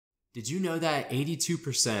Did you know that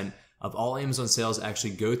 82% of all Amazon sales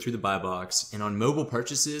actually go through the buy box, and on mobile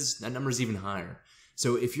purchases, that number is even higher.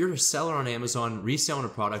 So if you're a seller on Amazon, reselling a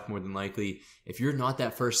product more than likely, if you're not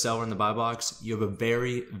that first seller in the buy box, you have a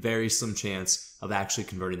very, very slim chance of actually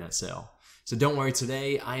converting that sale. So don't worry,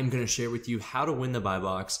 today I am going to share with you how to win the buy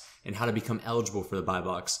box and how to become eligible for the buy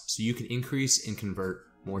box so you can increase and convert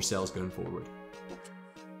more sales going forward.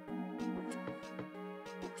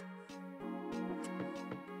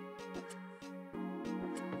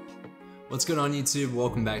 What's going on YouTube?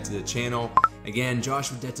 Welcome back to the channel. Again,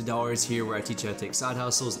 Josh with Debt to Dollars here, where I teach you how to take side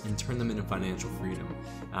hustles and turn them into financial freedom.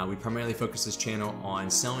 We primarily focus this channel on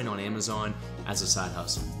selling on Amazon as a side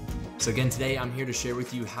hustle. So again, today I'm here to share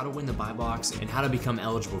with you how to win the buy box and how to become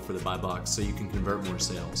eligible for the buy box so you can convert more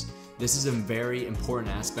sales. This is a very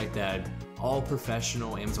important aspect that all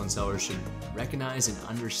professional Amazon sellers should recognize and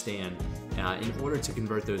understand in order to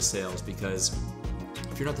convert those sales, because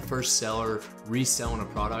if you're not the first seller reselling a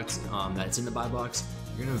product that's in the buy box,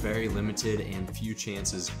 you're going to have very limited and few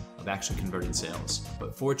chances of actually converting sales.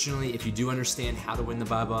 But fortunately, if you do understand how to win the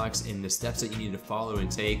buy box and the steps that you need to follow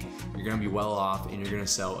and take, you're going to be well off and you're going to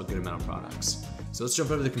sell a good amount of products. So let's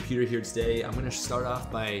jump over to the computer here today. I'm going to start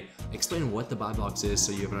off by explaining what the buy box is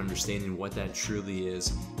so you have an understanding of what that truly is.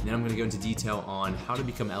 And then I'm going to go into detail on how to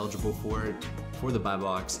become eligible for it, for the buy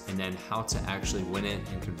box, and then how to actually win it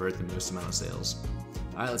and convert the most amount of sales.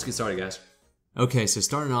 All right, let's get started, guys. Okay, so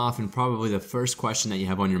starting off, and probably the first question that you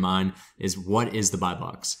have on your mind is, what is the buy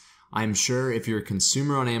box? I'm sure if you're a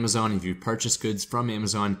consumer on Amazon, if you purchase goods from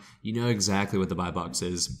Amazon, you know exactly what the buy box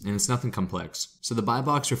is, and it's nothing complex. So the buy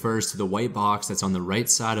box refers to the white box that's on the right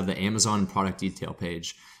side of the Amazon product detail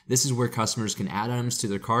page. This is where customers can add items to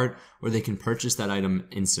their cart, or they can purchase that item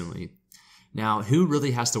instantly. Now, who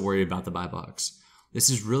really has to worry about the buy box? This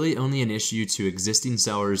is really only an issue to existing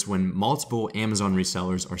sellers when multiple Amazon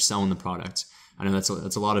resellers are selling the product. I know that's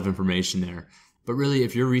a lot of information there. But really,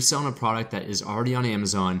 if you're reselling a product that is already on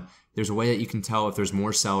Amazon, there's a way that you can tell if there's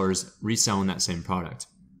more sellers reselling that same product.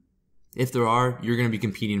 If there are, you're going to be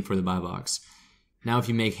competing for the buy box. Now, if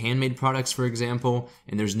you make handmade products, for example,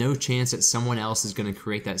 and there's no chance that someone else is going to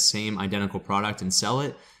create that same identical product and sell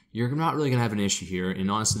it, you're not really going to have an issue here. And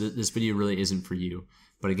honestly, this video really isn't for you.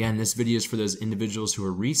 But again, this video is for those individuals who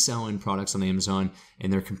are reselling products on Amazon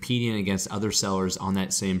and they're competing against other sellers on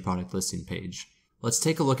that same product listing page. Let's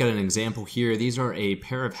take a look at an example here. These are a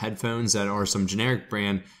pair of headphones that are some generic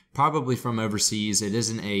brand, probably from overseas. It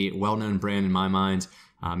isn't a well-known brand in my mind.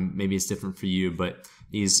 Maybe it's different for you, but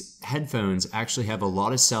these headphones actually have a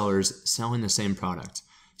lot of sellers selling the same product.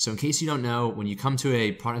 So in case you don't know, when you come to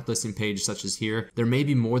a product listing page such as here, there may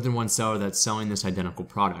be more than one seller that's selling this identical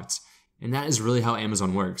product. And that is really how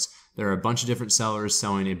Amazon works. There are a bunch of different sellers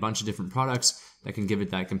selling a bunch of different products that can give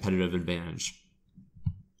it that competitive advantage.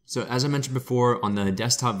 So as I mentioned before, on the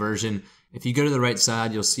desktop version, if you go to the right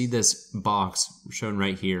side, you'll see this box shown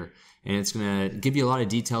right here. And it's going to give you a lot of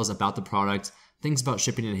details about the product, things about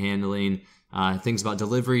shipping and handling, things about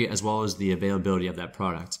delivery, as well as the availability of that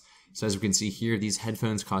product. So as we can see here, these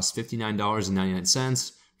headphones cost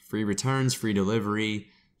 $59.99, free returns, free delivery.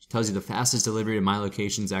 Tells you the fastest delivery to my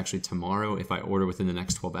location is actually tomorrow if I order within the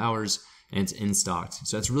next 12 hours, and it's in stock.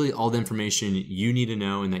 So that's really all the information you need to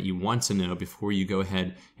know and that you want to know before you go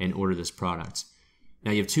ahead and order this product.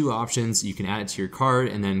 Now you have two options. You can add it to your cart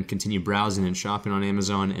and then continue browsing and shopping on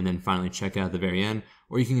Amazon and then finally check out at the very end,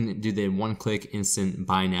 or you can do the one-click instant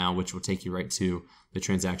buy now, which will take you right to the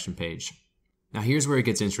transaction page. Now here's where it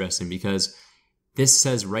gets interesting, because this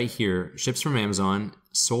says right here, ships from Amazon,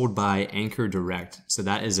 sold by Anchor Direct. So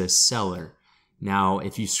that is a seller. Now,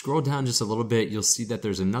 if you scroll down just a little bit, you'll see that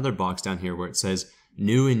there's another box down here where it says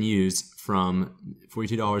new and used from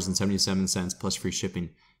 $42.77 plus free shipping.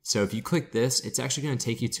 So if you click this, it's actually going to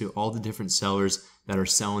take you to all the different sellers that are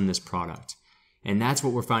selling this product. And that's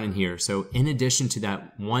what we're finding here. So in addition to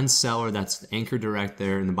that one seller that's Anchor Direct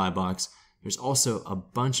there in the buy box, there's also a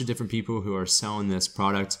bunch of different people who are selling this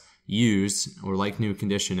product used or like new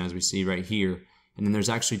condition, as we see right here. And then there's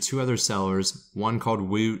actually two other sellers, one called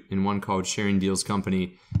Woot and one called Sharing Deals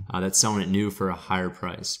Company, that's selling it new for a higher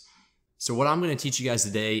price. So what I'm going to teach you guys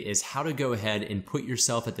today is how to go ahead and put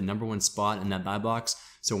yourself at the #1 spot in that buy box.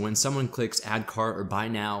 So when someone clicks add cart or buy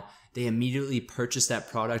now, they immediately purchase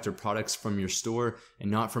that product or products from your store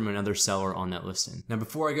and not from another seller on that listing. Now,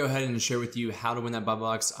 before I go ahead and share with you how to win that buy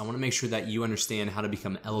box, I want to make sure that you understand how to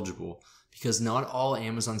become eligible, because not all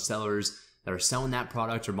Amazon sellers that are selling that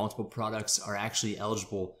product or multiple products are actually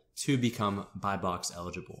eligible to become buy box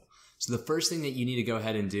eligible. So the first thing that you need to go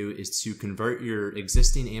ahead and do is to convert your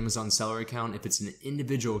existing Amazon seller account, if it's an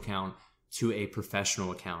individual account, to a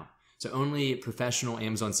professional account. So only professional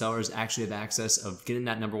Amazon sellers actually have access of getting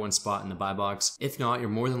that #1 spot in the buy box. If not, you're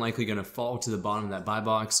more than likely going to fall to the bottom of that buy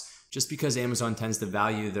box just because Amazon tends to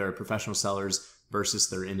value their professional sellers versus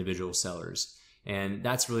their individual sellers. And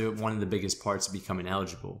that's really one of the biggest parts of becoming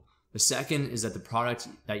eligible. The second is that the product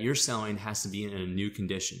that you're selling has to be in a new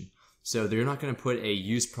condition. So you're not going to put a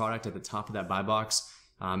used product at the top of that buy box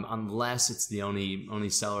unless it's the only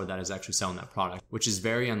seller that is actually selling that product, which is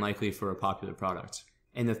very unlikely for a popular product.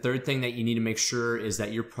 And the third thing that you need to make sure is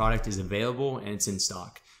that your product is available and it's in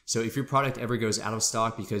stock. So if your product ever goes out of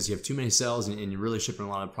stock because you have too many sales and you're really shipping a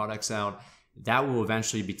lot of products out, that will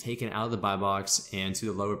eventually be taken out of the buy box and to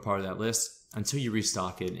the lower part of that list until you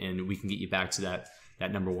restock it, and we can get you back to that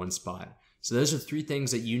 #1 spot. So those are 3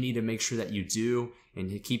 things that you need to make sure that you do and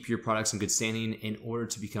to keep your products in good standing in order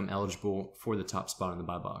to become eligible for the top spot in the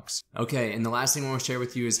buy box. Okay, and the last thing I want to share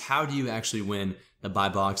with you is how do you actually win the buy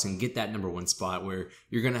box and get that #1 spot where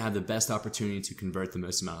you're going to have the best opportunity to convert the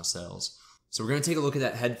most amount of sales. So we're going to take a look at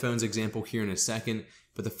that headphones example here in a second,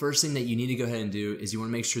 but the first thing that you need to go ahead and do is you want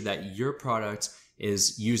to make sure that your product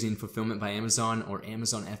is using fulfillment by Amazon or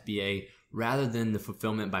Amazon FBA rather than the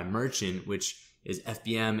fulfillment by merchant, which is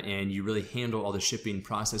FBM, and you really handle all the shipping,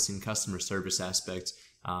 processing, customer service aspect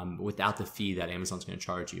without the fee that Amazon's going to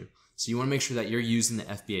charge you. So you want to make sure that you're using the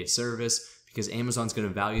FBA service because Amazon's going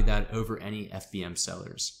to value that over any FBM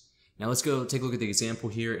sellers. Now let's go take a look at the example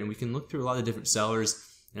here, and we can look through a lot of different sellers,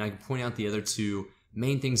 and I can point out the other 2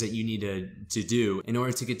 main things that you need to do in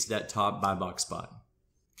order to get to that top buy box spot.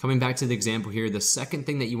 Coming back to the example here, the second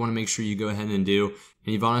thing that you want to make sure you go ahead and do,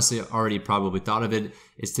 and you've honestly already probably thought of it,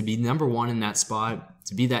 is to be #1 in that spot,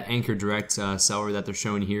 to be that anchor direct seller that they're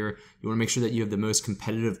showing here. You want to make sure that you have the most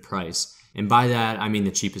competitive price. And by that, I mean the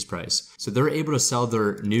cheapest price. So they're able to sell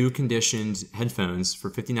their new conditioned headphones for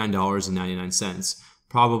 $59.99,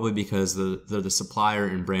 probably because they're the supplier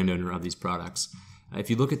and brand owner of these products. If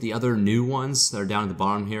you look at the other new ones that are down at the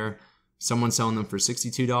bottom here, someone's selling them for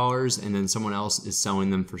 $62 and then someone else is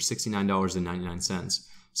selling them for $69.99.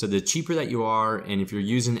 So the cheaper that you are, and if you're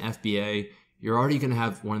using FBA, you're already going to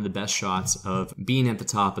have one of the best shots of being at the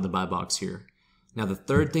top of the buy box here. Now the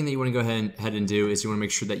third thing that you want to go ahead and do is you want to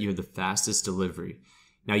make sure that you have the fastest delivery.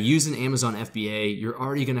 Now using Amazon FBA, you're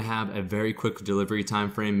already going to have a very quick delivery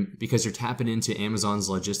time frame because you're tapping into Amazon's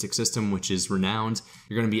logistics system, which is renowned.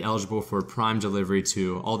 You're going to be eligible for Prime delivery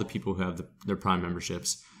to all the people who have their Prime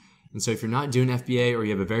memberships. And so if you're not doing FBA or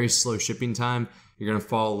you have a very slow shipping time, you're going to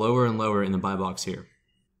fall lower and lower in the buy box here.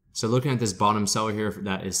 So looking at this bottom seller here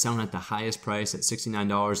that is selling at the highest price at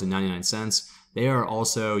 $69.99, they are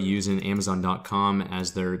also using Amazon.com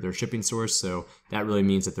as their shipping source. So that really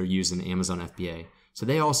means that they're using Amazon FBA. So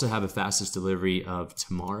they also have a fastest delivery of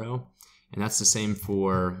tomorrow. And that's the same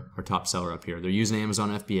for our top seller up here. They're using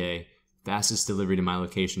Amazon FBA, fastest delivery to my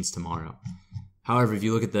locations tomorrow. However, if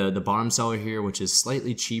you look at the bottom seller here, which is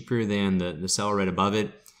slightly cheaper than the seller right above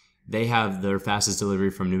it, they have their fastest delivery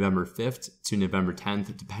from November 5th to November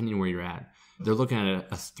 10th, depending where you're at. They're looking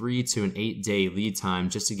at a 3 to an 8 day lead time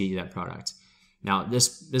just to get you that product. Now,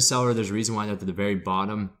 this seller, there's a reason why they're at the very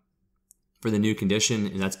bottom for the new condition,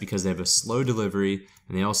 and that's because they have a slow delivery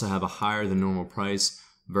and they also have a higher than normal price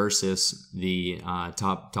versus the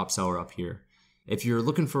top seller up here. If you're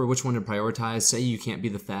looking for which one to prioritize, say you can't be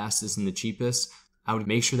the fastest and the cheapest, I would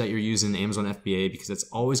make sure that you're using Amazon FBA because that's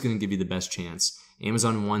always going to give you the best chance.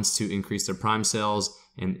 Amazon wants to increase their Prime sales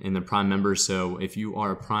and their Prime members, so if you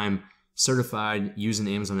are a Prime certified using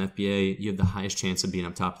Amazon FBA, you have the highest chance of being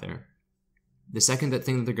up top there. The second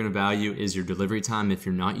thing that they're going to value is your delivery time if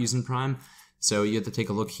you're not using Prime. So you have to take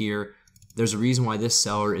a look here. There's a reason why this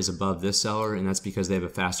seller is above this seller, and that's because they have a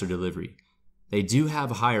faster delivery. They do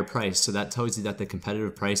have a higher price, so that tells you that the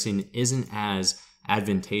competitive pricing isn't as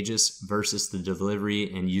advantageous versus the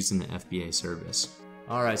delivery and using the FBA service.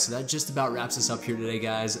 Alright, so that just about wraps us up here today,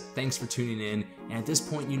 guys. Thanks for tuning in, and at this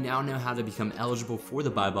point you now know how to become eligible for the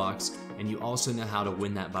buy box, and you also know how to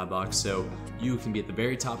win that buy box, so you can be at the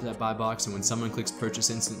very top of that buy box, and when someone clicks purchase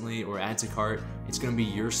instantly or add to cart, it's going to be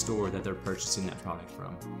your store that they're purchasing that product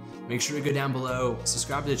from. Make sure to go down below,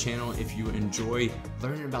 subscribe to the channel if you enjoy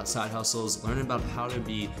learning about side hustles, learning about how to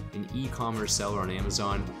be an e-commerce seller on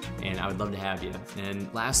Amazon, and I would love to have you.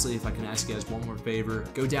 And lastly, if I can ask you guys one more favor,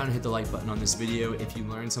 go down and hit the like button on this video if you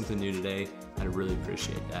learned something new today. I'd really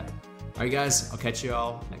appreciate that. Alright guys, I'll catch you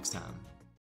all next time.